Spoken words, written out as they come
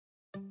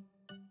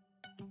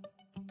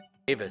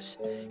Davis.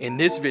 In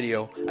this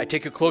video, I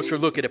take a closer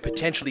look at a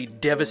potentially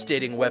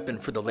devastating weapon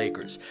for the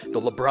Lakers,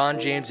 the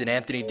LeBron James and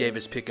Anthony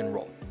Davis pick and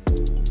roll.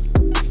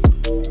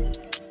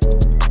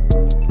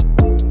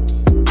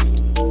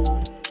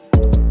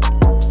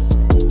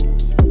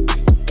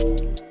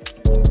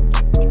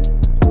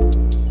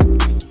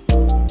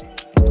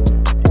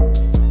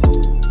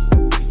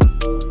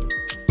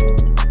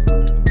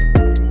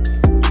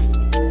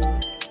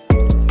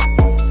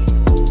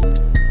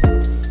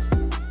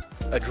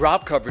 A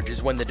drop coverage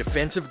is when the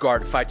defensive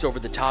guard fights over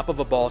the top of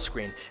a ball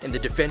screen and the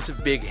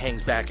defensive big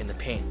hangs back in the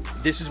paint.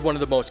 This is one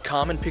of the most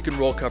common pick and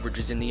roll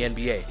coverages in the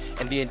NBA,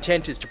 and the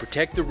intent is to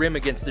protect the rim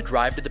against the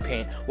drive to the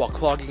paint while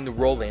clogging the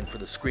roll lane for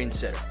the screen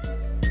setter.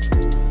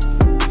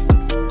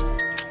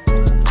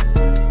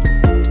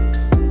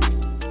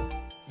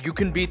 You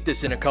can beat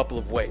this in a couple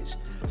of ways.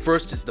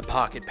 First is the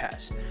pocket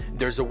pass.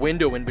 There's a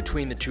window in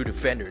between the two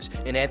defenders,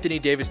 and Anthony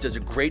Davis does a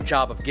great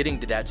job of getting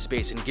to that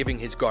space and giving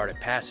his guard a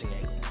passing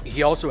angle.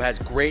 He also has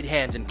great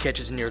hands and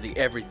catches nearly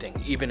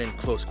everything, even in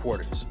close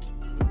quarters.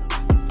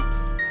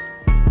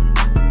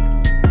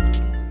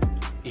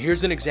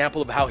 Here's an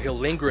example of how he'll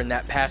linger in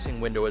that passing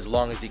window as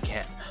long as he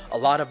can. A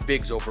lot of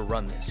bigs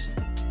overrun this.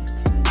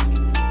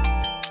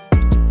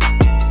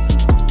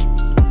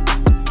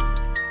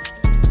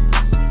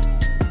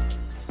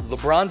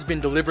 LeBron's been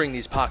delivering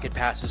these pocket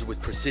passes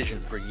with precision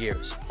for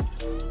years.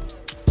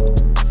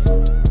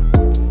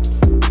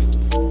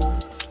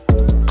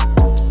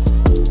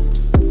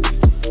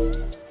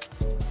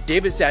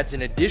 Davis adds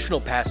an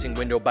additional passing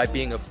window by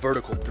being a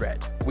vertical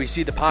threat. We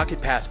see the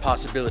pocket pass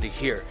possibility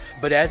here,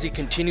 but as he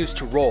continues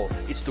to roll,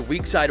 it's the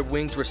weak side of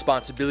wing's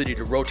responsibility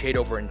to rotate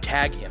over and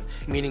tag him,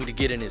 meaning to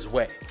get in his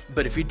way.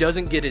 But if he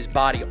doesn't get his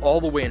body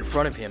all the way in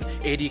front of him,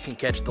 AD can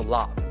catch the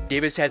lob.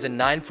 Davis has a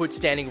 9-foot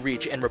standing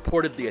reach and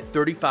reportedly a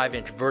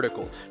 35-inch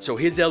vertical, so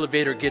his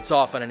elevator gets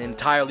off on an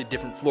entirely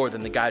different floor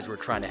than the guys we're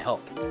trying to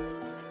help.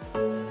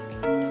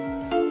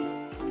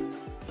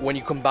 When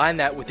you combine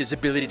that with his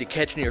ability to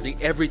catch nearly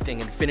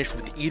everything and finish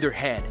with either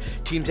hand,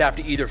 teams have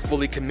to either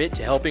fully commit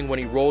to helping when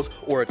he rolls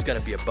or it's going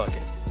to be a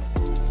bucket.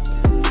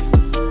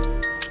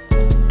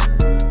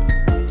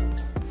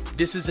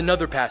 This is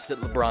another pass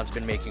that LeBron's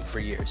been making for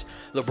years.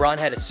 LeBron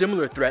had a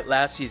similar threat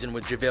last season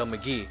with JaVale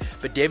McGee,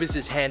 but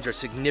Davis's hands are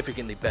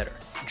significantly better.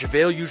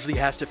 JaVale usually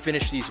has to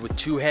finish these with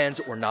two hands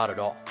or not at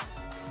all.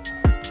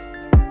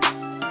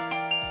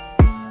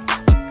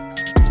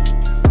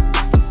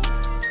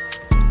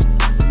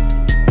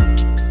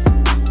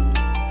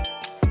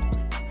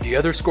 The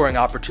other scoring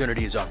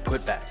opportunity is on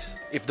putbacks.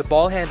 If the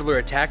ball handler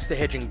attacks the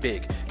hedging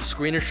big, the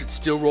screener should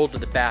still roll to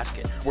the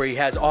basket, where he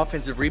has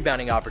offensive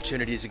rebounding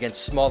opportunities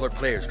against smaller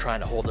players trying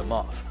to hold him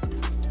off.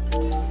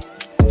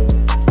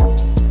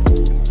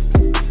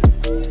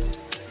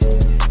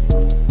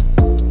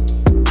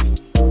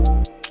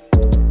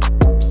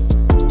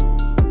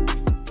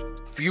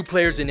 Few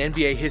players in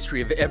NBA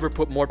history have ever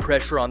put more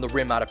pressure on the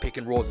rim out of pick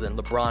and rolls than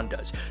LeBron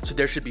does, so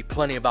there should be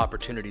plenty of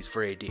opportunities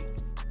for AD.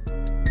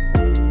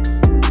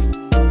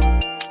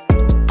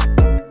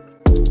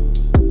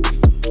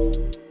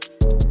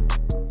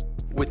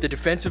 With the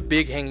defensive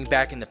big hanging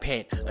back in the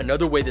paint,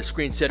 another way the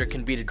screen setter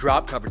can beat a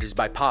drop coverage is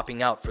by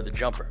popping out for the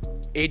jumper.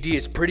 AD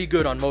is pretty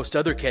good on most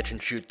other catch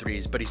and shoot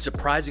threes, but he's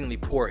surprisingly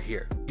poor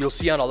here. You'll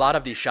see on a lot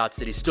of these shots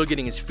that he's still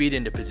getting his feet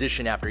into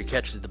position after he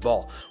catches the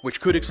ball,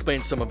 which could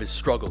explain some of his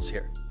struggles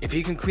here. If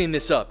he can clean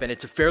this up, and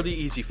it's a fairly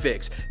easy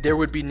fix, there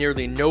would be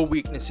nearly no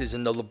weaknesses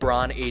in the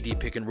LeBron-AD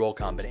pick and roll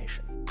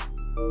combination.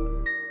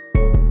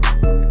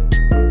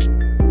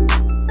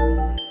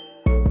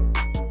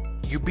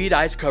 You beat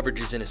ice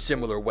coverages in a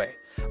similar way.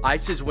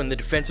 Ice is when the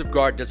defensive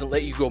guard doesn't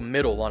let you go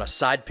middle on a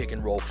side pick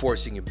and roll,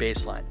 forcing you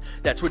baseline.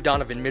 That's what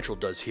Donovan Mitchell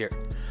does here.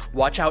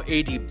 Watch how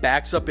AD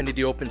backs up into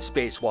the open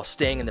space while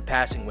staying in the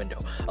passing window,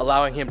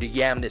 allowing him to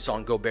yam this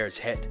on Gobert's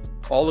head.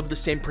 All of the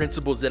same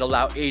principles that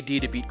allow AD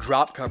to beat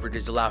drop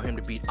coverages allow him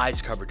to beat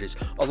ice coverages,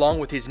 along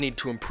with his need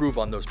to improve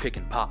on those pick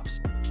and pops.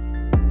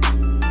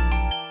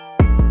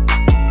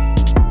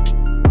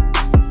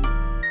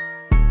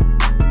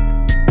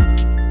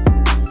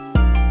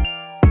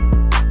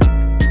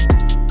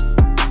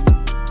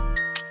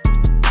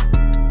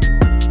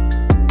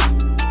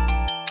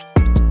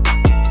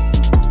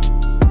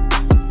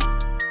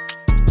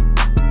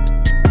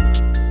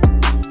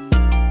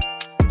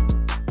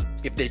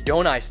 If they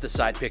don't ice the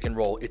side pick and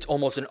roll, it's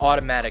almost an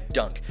automatic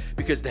dunk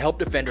because the help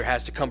defender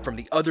has to come from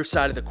the other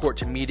side of the court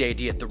to meet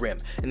AD at the rim,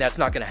 and that's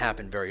not going to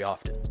happen very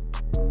often.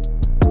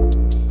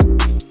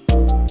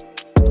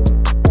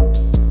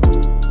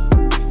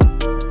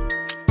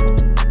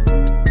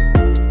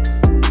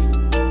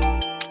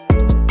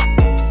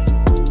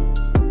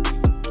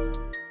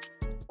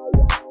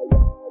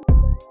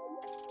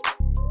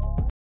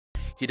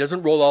 He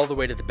doesn't roll all the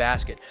way to the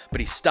basket, but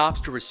he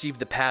stops to receive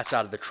the pass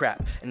out of the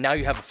trap, and now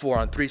you have a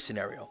 4-on-3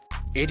 scenario.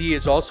 AD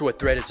is also a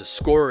threat as a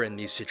scorer in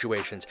these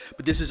situations,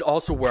 but this is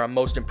also where I'm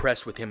most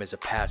impressed with him as a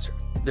passer.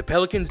 The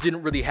Pelicans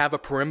didn't really have a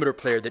perimeter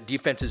player that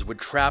defenses would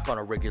trap on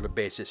a regular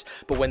basis,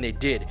 but when they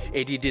did,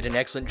 AD did an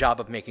excellent job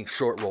of making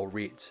short roll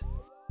reads.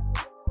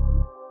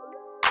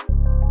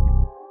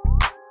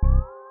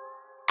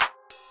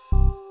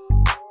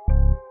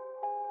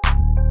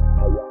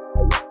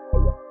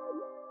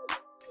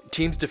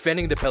 Teams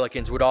defending the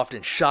Pelicans would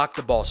often shock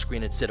the ball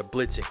screen instead of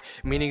blitzing,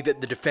 meaning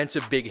that the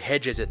defensive big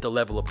hedges at the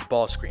level of the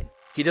ball screen.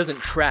 He doesn't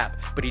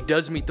trap, but he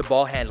does meet the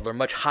ball handler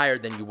much higher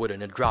than you would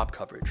in a drop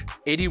coverage.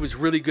 AD was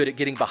really good at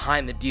getting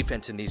behind the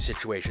defense in these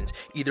situations,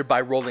 either by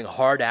rolling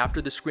hard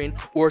after the screen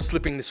or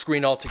slipping the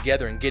screen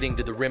altogether and getting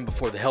to the rim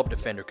before the help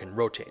defender can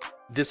rotate.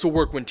 This will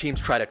work when teams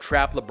try to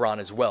trap LeBron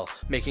as well,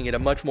 making it a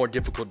much more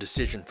difficult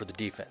decision for the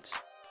defense.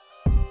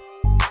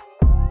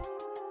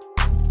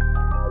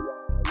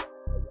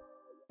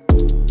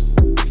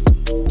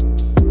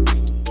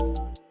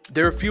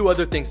 There are a few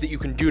other things that you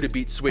can do to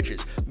beat switches,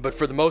 but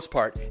for the most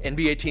part,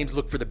 NBA teams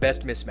look for the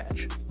best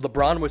mismatch.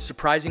 LeBron was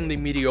surprisingly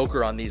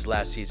mediocre on these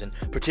last season,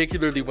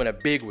 particularly when a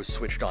big was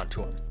switched onto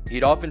him.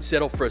 He'd often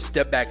settle for a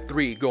step-back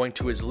three going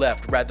to his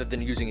left rather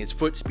than using his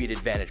foot speed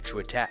advantage to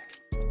attack.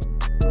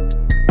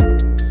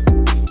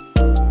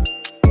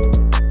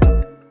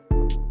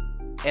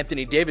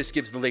 Anthony Davis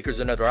gives the Lakers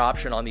another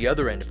option on the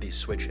other end of these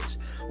switches.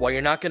 While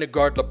you're not going to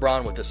guard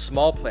LeBron with a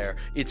small player,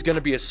 it's going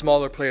to be a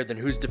smaller player than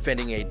who's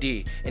defending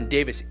AD, and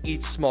Davis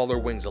eats smaller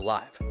wings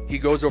alive. He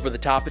goes over the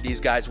top of these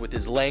guys with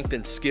his length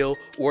and skill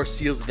or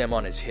seals them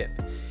on his hip.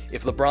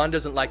 If LeBron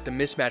doesn't like the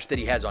mismatch that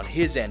he has on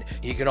his end,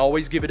 he can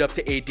always give it up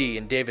to AD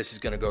and Davis is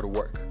going to go to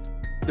work.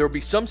 There will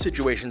be some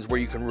situations where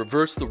you can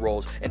reverse the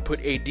roles and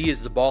put AD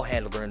as the ball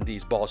handler in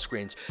these ball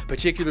screens,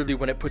 particularly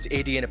when it puts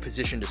AD in a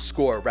position to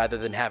score rather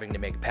than having to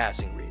make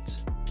passing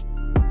reads.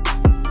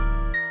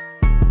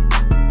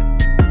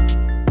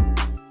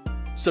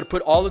 So to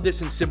put all of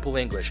this in simple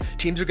English,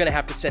 teams are going to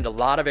have to send a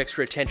lot of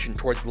extra attention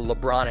towards the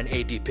LeBron and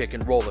AD pick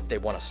and roll if they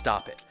want to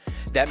stop it.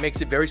 That makes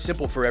it very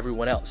simple for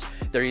everyone else.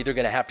 They're either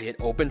going to have to hit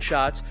open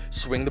shots,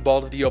 swing the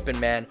ball to the open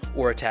man,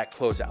 or attack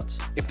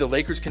closeouts. If the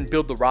Lakers can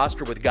build the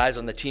roster with guys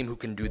on the team who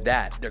can do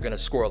that, they're going to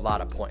score a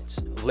lot of points.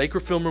 Laker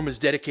Film Room is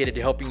dedicated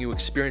to helping you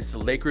experience the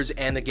Lakers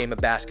and the game of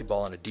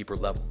basketball on a deeper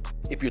level.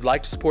 If you'd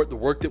like to support the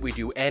work that we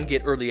do and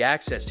get early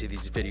access to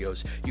these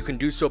videos, you can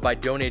do so by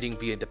donating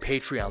via the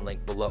Patreon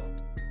link below.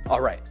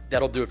 Alright,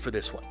 that'll do it for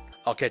this one.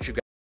 I'll catch you guys